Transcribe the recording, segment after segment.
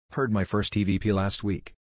Heard my first EVP last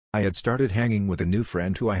week. I had started hanging with a new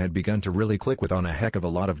friend who I had begun to really click with on a heck of a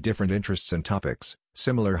lot of different interests and topics,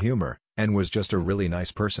 similar humor, and was just a really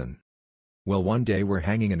nice person. Well, one day we're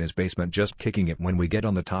hanging in his basement just kicking it when we get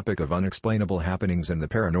on the topic of unexplainable happenings and the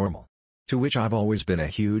paranormal. To which I've always been a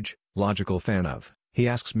huge, logical fan of. He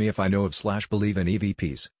asks me if I know of/believe in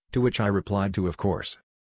EVPs, to which I replied to of course.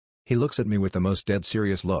 He looks at me with the most dead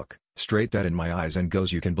serious look, straight dead in my eyes, and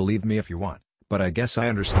goes, "You can believe me if you want, but I guess I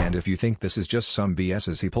understand if you think this is just some BS."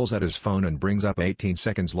 As he pulls out his phone and brings up 18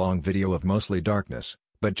 seconds long video of mostly darkness,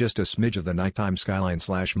 but just a smidge of the nighttime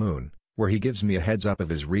skyline/moon, where he gives me a heads up of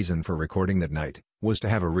his reason for recording that night, was to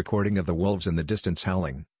have a recording of the wolves in the distance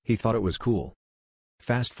howling. He thought it was cool.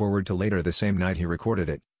 Fast forward to later the same night he recorded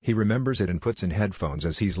it, he remembers it and puts in headphones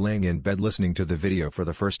as he's laying in bed listening to the video for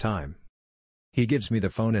the first time. He gives me the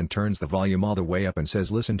phone and turns the volume all the way up and says,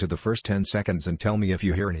 "Listen to the first 10 seconds and tell me if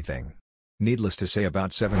you hear anything." Needless to say,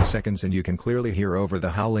 about 7 seconds and you can clearly hear over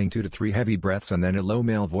the howling 2 to 3 heavy breaths and then a low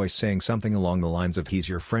male voice saying something along the lines of "He's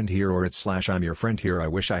your friend here" or "I'm your friend here. I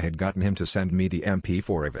wish I had gotten him to send me the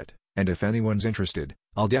MP4 of it, and if anyone's interested,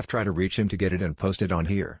 I'll try to reach him to get it and post it on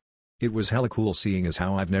here." It was hella cool seeing as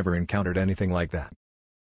how I've never encountered anything like that.